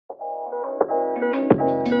দেখুন,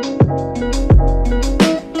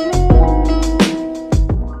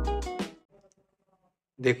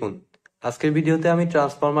 আজকের ভিডিওতে আমি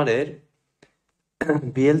ট্রান্সফরমারের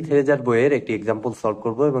বিএল থেরেজার বইয়ের একটি এক্সাম্পল সলভ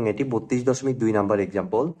করব এবং এটি 32.2 নাম্বার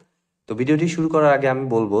এক্সাম্পল। তো ভিডিওটি শুরু করার আগে আমি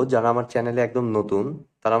বলবো, যারা আমার চ্যানেলে একদম নতুন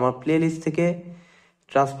তারা আমার প্লে লিস্ট থেকে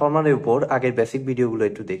ট্রান্সফরমারের উপর আগের বেসিক ভিডিওগুলো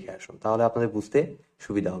একটু দেখে আসুন, তাহলে আপনাদের বুঝতে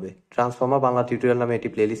সুবিধা হবে। ট্রান্সফরমার বাংলা টিউটোরিয়াল নামে একটি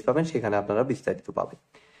প্লে লিস্ট পাবেন, সেখানে আপনারা বিস্তারিত পাবেন।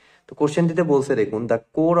 তো কোশ্চেনটিতে বলছে, দেখুন, the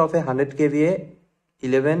core of A 100 kVA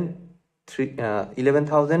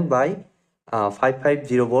 11,000 by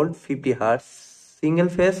 550 volt 50 hertz single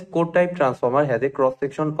phase core type transformer has a cross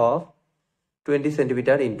section of 20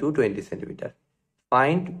 centimeter into 20 centimeter.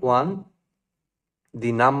 Find one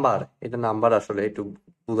the number, এটা নাম্বার আসলে একটু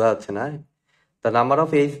বোঝা যাচ্ছে না, the number of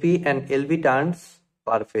HP and LV turns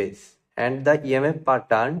per phase and the EMF per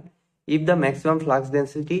turn if the maximum flux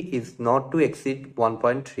density is not to exceed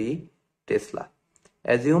 1.3 Tesla.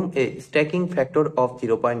 Assume a stacking factor of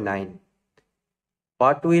 0.9.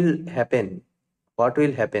 What will happen,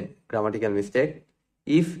 grammatical mistake,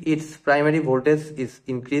 if its primary voltage is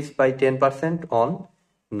increased by 10% on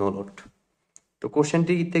no load? তো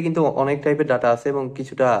কোশ্চেনটিতে কিন্তু অনেক টাইপের data আছে এবং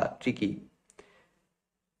কিছুটা tricky.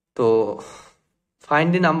 তো find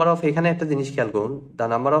the number of, এখানে একটা জিনিস খেয়াল করুন, the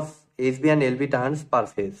number of HB and LB turns per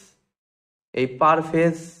phase. এই পার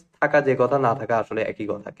ফেজ থাকা যে কথা, না থাকা আসলে একই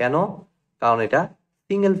কথা। কেন? কারণ এটা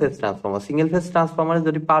single phase transformer. Single phase ট্রান্সফরমারে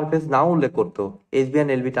যদি পার ফেজ নাও উল্লেখ করতো, এইচবি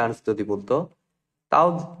অ্যান্ড এলবি টার্নস যদি বলতো, তাও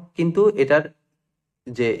কিন্তু এটার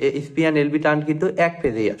যে এইচবি অ্যান্ড এলবি টার্ন কিন্তু এক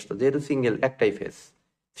ফেজেই আসতো, যেহেতু সিঙ্গেল একটাই ফেজ।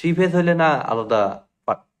 থ্রি ফেজ হইলে না আলাদা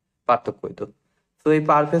পার্থক্য হইতো। তো এই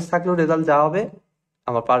পার ফেজ থাকলেও রেজাল্ট যা হবে,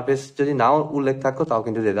 আমার পার ফেজ যদি নাও উল্লেখ থাকতো তাও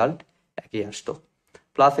কিন্তু রেজাল্ট একই আসতো।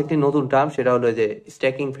 প্লাস একটি নতুন টার্ম, সেটা হলো যে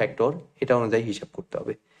স্ট্যাকিং ফ্যাক্টর, এটা অনুযায়ী হিসাব করতে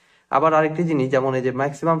হবে। আবার আরেকটি জিনিস, যেমন এই যে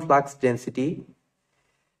ম্যাক্সিমাম ফ্লাক্স ডেন্সিটি,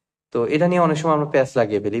 তো এটা নিয়ে অনেক সময় আমরা প্যাচ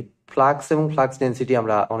লাগিয়ে ফেলি। ফ্লাক্স এবং ফ্লাক্স ডেন্সিটি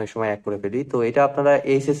আমরা অনেক সময় এক করে ফেলি। তো এটা আপনারা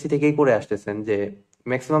এইচএসসি থেকেই করে আসতেছেন যে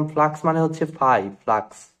ম্যাক্সিমাম ফ্লাক্স মানে হচ্ছে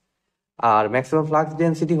ফ্লাক্স, আর ম্যাক্সিমাম ফ্লাক্স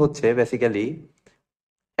ডেন্সিটি হচ্ছে বেসিক্যালি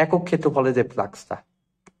একক ক্ষেত্রফলে যে ফ্লাক্সটা,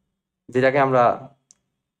 যেটাকে আমরা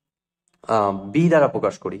বি দ্বারা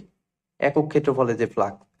প্রকাশ করি। একক ক্ষেত্রফলে যে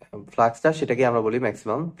ফ্লাক্সটা, সেটাকে আমরা বলি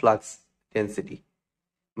ম্যাক্সিমাম ফ্লাক্স ডেন্সিটি,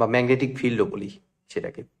 বা ম্যাগনেটিক ফিল্ডও বলি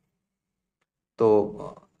সেটাকে। তো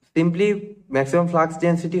সিম্পলি ম্যাক্সিমাম ফ্লাক্স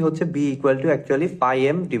ডেন্সিটি হচ্ছে B equal to actually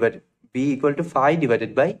B equal to phi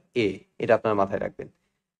divided by এ, এটা আপনার মাথায় রাখবেন।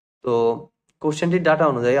 তো কোশ্চেনটির ডাটা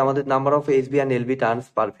অনুযায়ী আমাদের number of HB and LB turns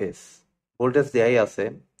per phase, voltage দেয়াই আছে,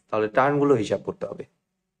 তাহলে টার্নগুলো হিসাব করতে হবে।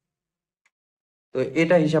 তো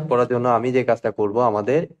এটা হিসাব করার জন্য আমি যে কাজটা করব,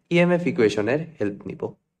 আমাদের ইএমএফ ইকুয়েশনের হেল্প নিব।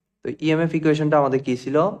 তো ইএমএফ ইকুয়েশনটা আমাদের কি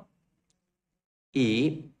ছিল? ই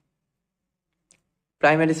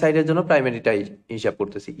প্রাইমারি সাইডের জন্য প্রাইমারিটাই হিসাব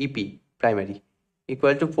করতেছি, E P primary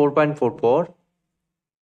equal to 4.44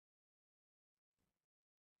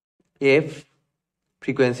 F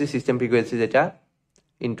frequency, system frequency যেটা,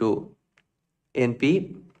 ইন্টু এনপি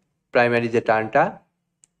প্রাইমারি যে টার্নটা,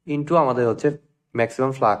 ইন্টু আমাদের হচ্ছে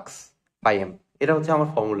ম্যাক্সিমাম ফ্লাক্স পাইএম। এটা হচ্ছে আমার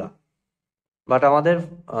ফর্মুলা। বাট আমাদের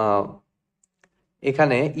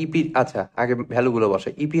এখানে ইপি, আচ্ছা আগে ভ্যালুগুলো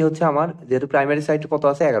বসাই। ইপি হচ্ছে আমার, যেহেতু প্রাইমারি সাইড কত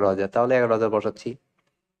আছে 11,000, তাহলে 11,000 বসাচ্ছি।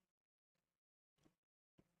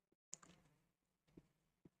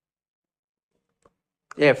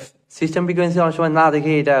 এফ সিস্টেম ফ্রিকোয়েন্সি অনেক সময় না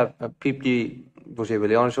দেখে এটা 50 বসিয়ে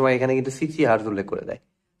ফেলি, অনেক সময় এখানে কিন্তু 60 হার্জ উল্লেখ করে দেয়।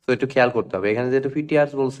 তো একটু খেয়াল করতে হবে, এখানে যেহেতু 50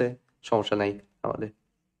 হার্জ বলছে সমস্যা নাই আমাদের,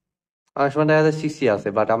 অনেক সময় দেখা যায় 60 আছে,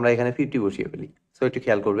 বাট আমরা এখানে 50 বসিয়ে ফেলি। তো একটু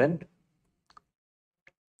খেয়াল করবেন।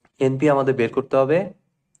 এনপি আমাদের বের করতে হবে,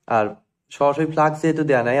 আর সরাসরি ফ্লাক্স যেহেতু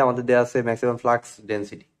দেওয়া নাই, আমাদের দেওয়া আছে ম্যাক্সিমাম ফ্লাক্স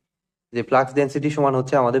ডেন্সিটি, যে ফ্লাক্স ডেন্সিটি সমান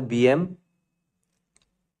হচ্ছে আমাদের বিএম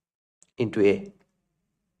ইন্টু এ।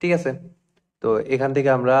 ঠিক আছে, তো এখান থেকে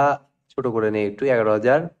আমরা ছোট করে নেই একটু,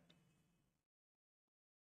 11,000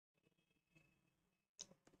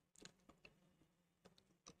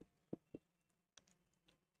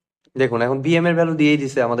 দেখুন এখন বিএম এর ভ্যালু দিয়েই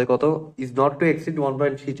দিছে আমাদের কত, is not to exceed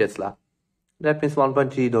 1.3 Tesla, that means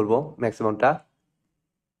 1.3 ধরবো ম্যাক্সিমামটা।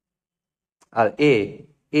 আর এ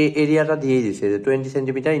এরিয়াটা দিয়েই দিছে যে 20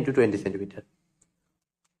 সেন্টিমিটার ইন্টু 20 সেন্টিমিটার।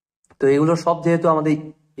 তো এগুলো সব যেহেতু আমাদের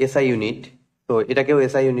এসআই ইউনিট, তো এটাকেও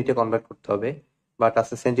এসআই ইউনিটে কনভার্ট করতে হবে, বাট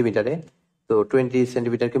আছে সেন্টিমিটারে। তো 20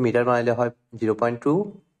 সেন্টিমিটারকে মিটার বানাইলে হয় 0.2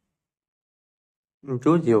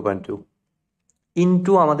 ইন্টু 0.2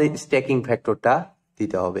 ইন্টু আমাদের স্ট্যাকিং ফ্যাক্টরটা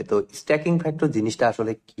দিতে হবে। তো স্ট্যাকিং ফ্যাক্টর জিনিসটা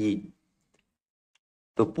আসলে কি?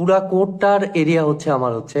 তো পুরা কোডটার এরিয়া হচ্ছে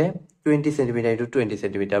আমার হচ্ছে 20 সেন্টিমিটার ইন্টু 20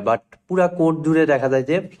 সেন্টিমিটার, বাট পুরা কোড জুড়ে দেখা যায়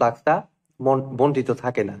যে ফ্লাক্সটা বন্টিত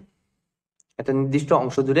থাকে না, একটা নির্দিষ্ট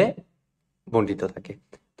অংশ জুড়ে বন্টিত থাকে।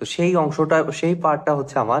 তো সেই অংশটা, সেই পার্টটা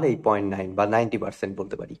হচ্ছে আমার এই 0.9 বা 90%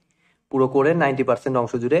 বলতে পারি। পুরো কোরের 90%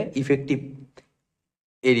 অংশ জুড়ে ইফেক্টিভ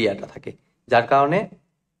এরিয়াটা থাকে, যার কারণে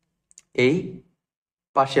এই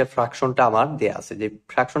পার্শিয়াল ফ্র্যাকশনটা আমার দেয়া আছে, যে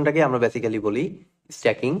ফ্র্যাকশনটাকে আমরা বেসিক্যালি বলি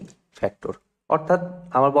স্ট্যাকিং ফ্যাক্টর। অর্থাৎ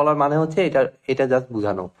আমার বলার মানে হচ্ছে এটা এটা জাস্ট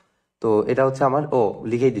বোঝানো। তো এটা হচ্ছে আমার,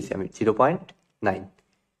 লিখেই দিছি আমি 0.9।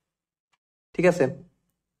 ঠিক আছে,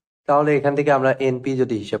 তাহলে এখান থেকে আমরা এনপি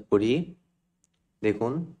যদি হিসাব করি,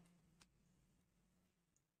 দেখুন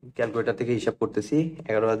ক্যালকুলেটর থেকে হিসাব করতেছি,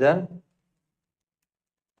 11,000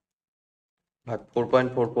 ভাগ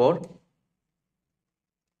 4.44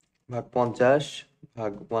 ভাগ 50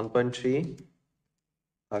 ভাগ 1.3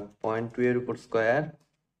 ভাগ 0.2 এর উপর স্কোয়ার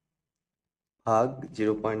ভাগ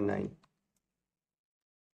 0.9,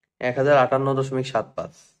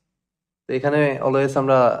 1058.75। তো এখানে অলওয়েজ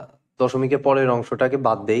আমরা দশমিকের পরের অংশটাকে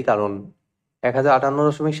বাদ দেই, কারণ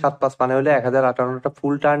 1058.75 মানে হলে 1058টা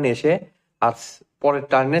ফুল টার্ন এসে আর পরের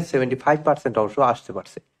টার্নে 75% অংশ আসতে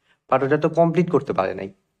পারছে, বাট ওটা তো কমপ্লিট করতে পারে নাই।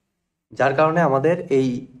 যার কারণে আমাদের এই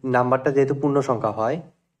নাম্বারটা যেহেতু পূর্ণ সংখ্যা হয়,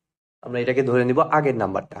 আমরা এটাকে ধরে নিব আগের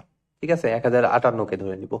নাম্বারটা। ঠিক আছে, 1058কে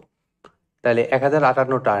ধরে নিব, তাহলে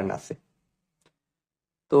 1058 টার্ন আছে।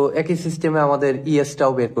 তো একই সিস্টেমে আমাদের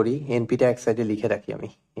ইএসটাও বের করি, এনপিটা এক সাইডে লিখে রাখি আমি।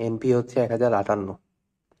 এনপি হচ্ছে 1058।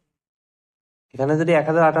 এখানে যদি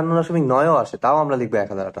 1058.9ও আসে তাও আমরা লিখবো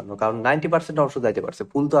 1058, কারণ 90% অংশ যাইতে পারছে,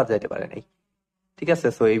 ফুল তো আর যাইতে পারে নাই। ঠিক আছে,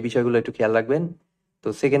 তো এই বিষয়গুলো একটু খেয়াল রাখবেন। তো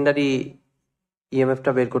সেকেন্ডারি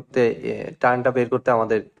ইএমএফটা বের করতে, টার্নটা বের করতে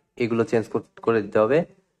আমাদের এগুলো চেঞ্জ করে দিতে হবে।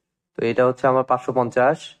 তো এটা হচ্ছে আমার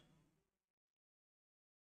 550,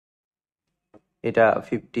 এটা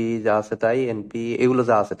 50 যা আছে তাই, এনপি এগুলো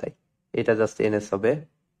যা আছে তাই, এটা জাস্ট এনএস হবে।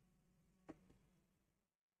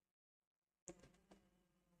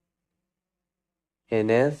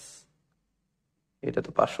 এনএস, এটা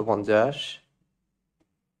তো 550।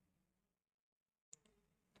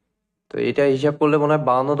 তো এটা হিসাব করলে মনে হয়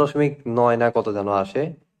 52.9 না কত যেন আসে।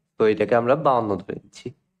 তো এটাকে আমরা 52 ধরে নিচ্ছি।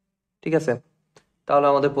 ঠিক আছে, তাহলে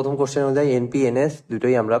আমাদের প্রথম কোশ্চেন অনুযায়ী এনপি এনএস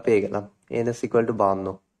দুটোই আমরা পেয়ে গেলাম। এনএস ইকুয়াল টু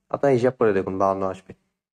 52, আপনার হিসাব করে দেখুন 52 আসবে,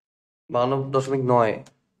 52.9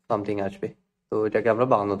 সামথিং আসবে। তো এটাকে আমরা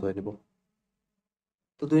 52 ধরে নিব।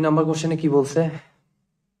 তো 2 নম্বর কোশ্চেনে কি বলছে,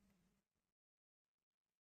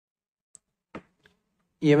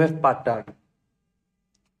 ইএমএফ পার টার্ন।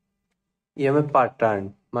 ইএমএফ পার টার্ন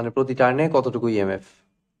মানে প্রতি টার্নে কতটুকু ইএমএফ।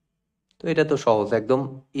 তো এটা তো সহজ একদম,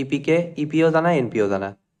 ইপিও জানা এনপিও জানা,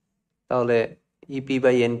 তাহলে ইপি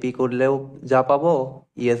বাই এনপি করলেও যা পাবো,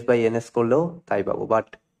 ইএস বাই এনএস করলেও তাই পাবো। বাট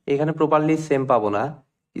এখানে প্রপারলি সেম পাবো না,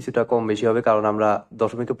 কিছুটা কম বেশি হবে, কারণ আমরা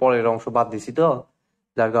দশমিকের পরের অংশ বাদ দিছি, তো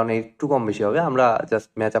যার কারণে একটু কম বেশি হবে, আমরা জাস্ট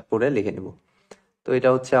ম্যাচ আপ করে লিখে নিব। তো এটা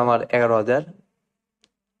হচ্ছে আমার 11,000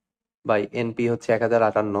 বাই এনপি হচ্ছে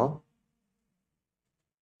 1058,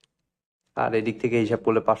 আর এদিক থেকে হিসাব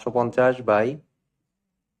করলে 550 বাই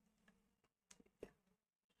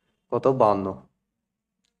কত 52,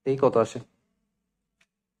 এই কত আসে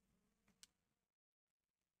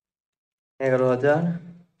 11,000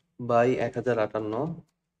 বাই 1058,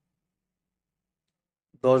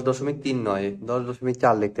 10.39,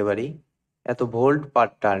 10.4 লিখতে পারি, এত ভোল্ট পার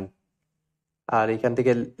টার্ন। আর এখান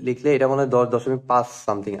থেকে লিখলে এটা মনে হয় 10.5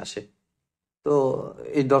 সামথিং আসে। তো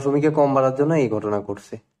এই দশমিকে কম বাড়ার জন্য এই ঘটনা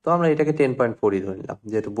ঘটছে। তো আমরা এটাকে 10.4ই ধরে নিলাম,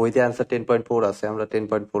 যেহেতু বইতে অ্যান্সার 10.4 আছে, আমরা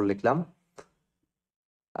 10.4 লিখলাম।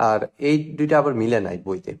 আর এই দুইটা আবার মিলে নাই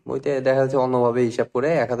বইতে, বইতে দেখা যাচ্ছে অন্যভাবে হিসাব করে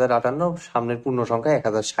 1058 সামনের পূর্ণ সংখ্যা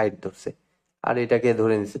 1060 ধরছে, আর এটাকে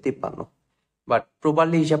ধরে নিচ্ছে 53। বাট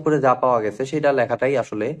প্রপারলি হিসাব করে যা পাওয়া গেছে সেটা লেখাটাই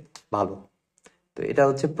আসলে ভালো। তো এটা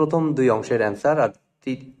হচ্ছে প্রথম দুই অংশের অ্যান্সার। আর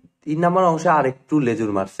 3 নম্বর অংশে আর একটু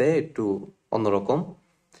লেজুর মারছে, একটু অন্যরকম,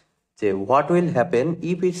 যে what will happen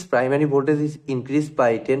if it's primary voltage is increase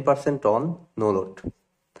by 10% on no load.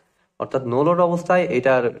 অর্থাৎ নো লোড অবস্থায়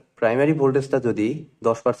এটার প্রাইমারি ভোল্টেজটা যদি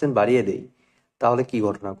 10% বাড়িয়ে দেই, তাহলে কি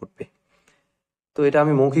ঘটনা ঘটবে। তো এটা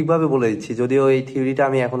আমি মৌখিকভাবে বলে দিচ্ছি, যদিও এই থিওরিটা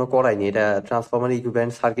আমি এখনো করাইনি, এটা ট্রান্সফরমার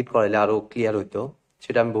ইকুইভ্যালেন্ট সার্কিট করাইলে আরো ক্লিয়ার হইতো,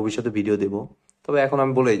 সেটা আমি ভবিষ্যতে ভিডিও দেব। তবে এখন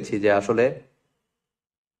আমি বলে দিচ্ছি যে আসলে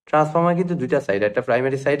ট্রান্সফরমার কিন্তু দুইটা সাইড, একটা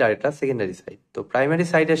প্রাইমারি সাইড আর একটা সেকেন্ডারি সাইড। তো প্রাইমারি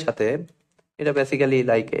সাইডের সাথে এটা বেসিক্যালি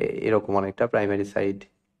লাইক এরকম অনেকটা, প্রাইমারি সাইড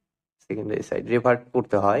সেকেন্ডারি সাইড রেভার্ট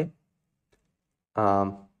করতে হয়।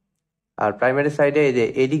 আর প্রাইমারি সাইডে এই যে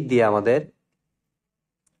এদিক দিয়ে আমাদের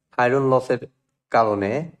আয়রন লসের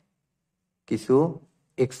কারণে কিছু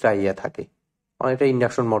এক্সট্রা ইয়ে থাকে, অনেকটা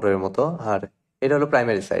ইন্ডাকশন মোটরের মতো। আর এটা হলো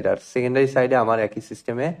প্রাইমারি সাইড, আর সেকেন্ডারি সাইডে আমার একই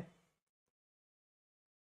সিস্টেমে,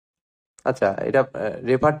 আচ্ছা এটা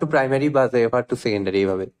রেফার টু প্রাইমারি বা রেফার টু সেকেন্ডারি,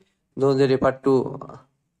 এইভাবে ধরুন যে রেফার টু,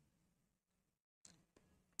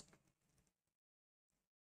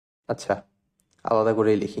 আচ্ছা আলাদা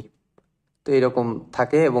করেই লিখি। তো এরকম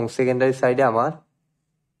থাকে, এবং সেকেন্ডারি সাইডে আমার,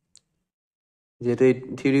 যেহেতু এই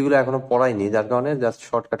থিওরিগুলো এখনো পড়াইনি যার কারণে জাস্ট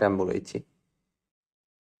শর্টকাটে আমি বলে দিচ্ছি।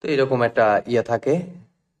 তো এরকম একটা থাকে।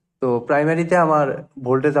 তো প্রাইমারিতে আমার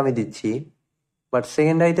ভোল্টেজ আমি দিচ্ছি, বাট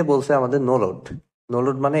সেকেন্ডারিতে বলছে আমাদের নো লোড। নো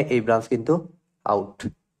লোড মানে এই ব্রাঞ্চ কিন্তু আউট।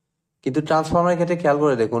 কিন্তু ট্রান্সফরমারের ক্ষেত্রে খেয়াল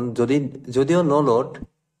করে দেখুন, যদিও নো লোড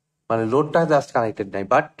মানে লোডটা জাস্ট কানেক্টেড নাই,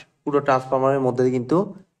 বাট পুরো ট্রান্সফরমারের মধ্যে কিন্তু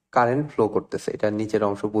কারেন্ট ফ্লো করতেছে। এটা নিচের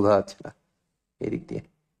অংশ বোঝা যাচ্ছে না এদিক দিয়ে,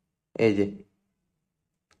 এই যে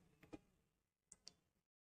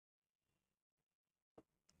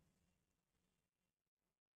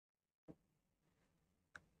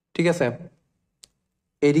ঠিক আছে।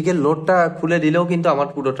 এদিকে লোডটা খুলে দিলেও কিন্তু আমার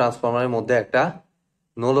পুরো ট্রান্সফরমারের মধ্যে একটা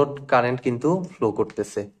নো লোড কারেন্ট কিন্তু ফ্লো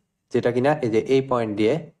করতেছে, যেটা কিনা এই যে এই পয়েন্ট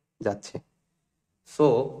দিয়ে যাচ্ছে। সো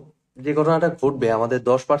যে ঘটনাটা ঘটবে, আমাদের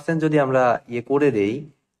 10% যদি আমরা করে দেই,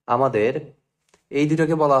 আমাদের এই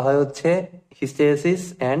দুটোকে বলা হয় হচ্ছে hysteresis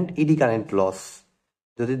and ED current loss.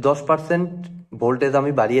 যদি 10% ভোল্টেজ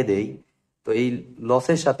আমি বাড়িয়ে দেই, তো এই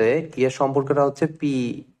লসের সাথে সম্পর্কটা হচ্ছে পি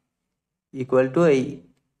ইকুয়াল টু এই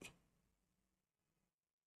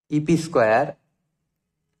ইপি স্কোয়ার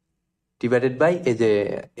ডিভাইডেড বাই এই যে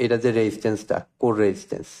এটা যে রেজিস্ট্যান্সটা, কোর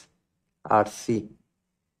রেজিস্ট্যান্স আর সি।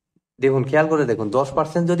 দেখুন, খেয়াল করে দেখুন,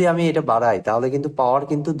 10% যদি আমি এটা বাড়াই তাহলে কিন্তু পাওয়ার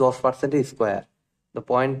কিন্তু 10% স্কোয়ার, দ্য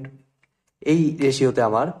পয়েন্ট, এই রেশিওতে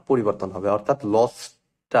আমার পরিবর্তন হবে, অর্থাৎ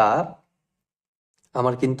লসটা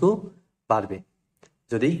আমার কিন্তু বাড়বে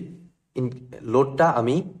যদি লোডটা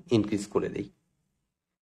আমি ইনক্রিজ করে দিই।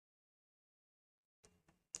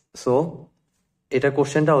 সো এটা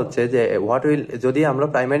কোশ্চেনটা হচ্ছে যে হোয়াট উইল, যদি আমরা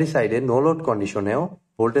প্রাইমারি সাইডে নো লোড কন্ডিশনেও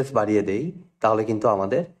ভোল্টেজ বাড়িয়ে দেই, তাহলে কিন্তু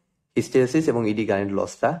আমাদের হিস্টেরেসিস এবং ইডি কারেন্ট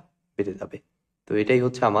লসটা বেড়ে যাবে। তো এটাই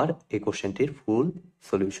হচ্ছে আমার এই কোশ্চেনটির ফুল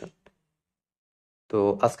সলিউশন। তো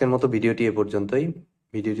আজকের মতো ভিডিওটি এ পর্যন্তই।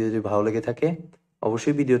 ভিডিওটি যদি ভালো লেগে থাকে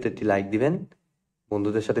অবশ্যই ভিডিওতে একটি লাইক দিবেন,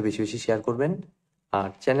 বন্ধুদের সাথে বেশি বেশি শেয়ার করবেন, আর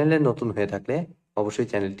চ্যানেলে নতুন হয়ে থাকলে অবশ্যই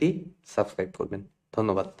চ্যানেলটি সাবস্ক্রাইব করবেন।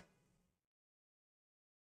 ধন্যবাদ।